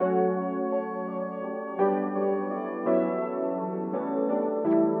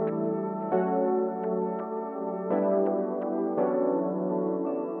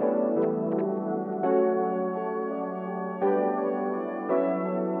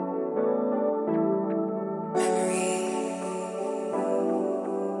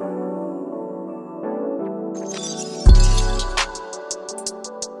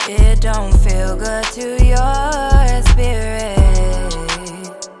don't feel good to your spirit.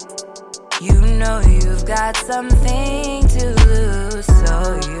 You know you've got something to lose,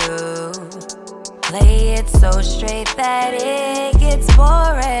 so you play it so straight that it gets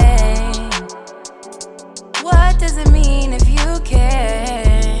boring. What does it mean if you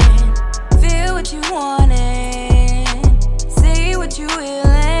can't feel what you wanting, see what you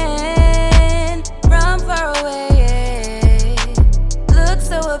willing from far away? Look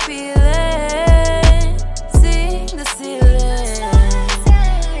so appealing, seeing the ceiling,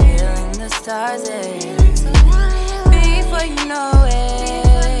 feeling the stars in. Before you know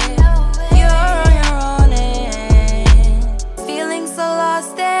it, you're on your own and feeling so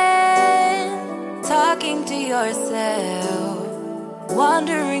lost and talking to yourself,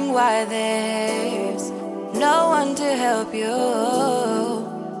 wondering why there's no one to help you.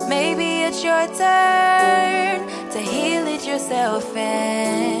 Maybe it's your turn to heal it yourself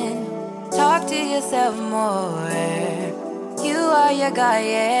and talk to yourself more. You are your guy,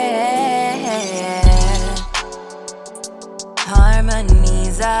 yeah.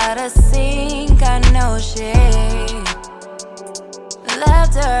 Harmonies out of sync, I know she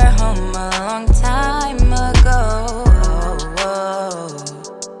left her home a long time ago.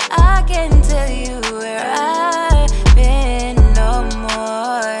 I can't tell you where I've been no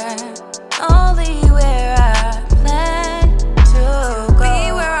more, only where I plan to go.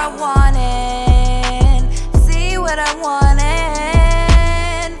 Be where I wanted, see what I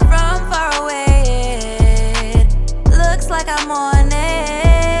wanted from far away. It looks like I'm on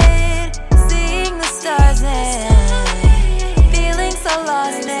it, seeing the stars and feeling so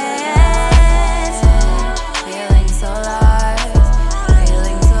lost and feeling so lost,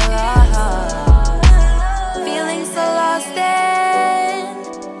 feeling so lost, feeling so lost and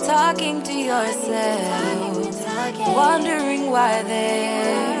talking to yourself, wondering why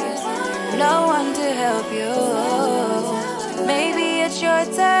there's no one to help you. Maybe it's your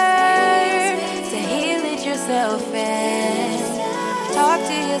turn to heal it yourself and talk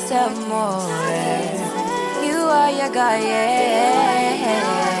to yourself more. You are your guy,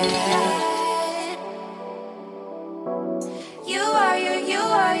 yeah.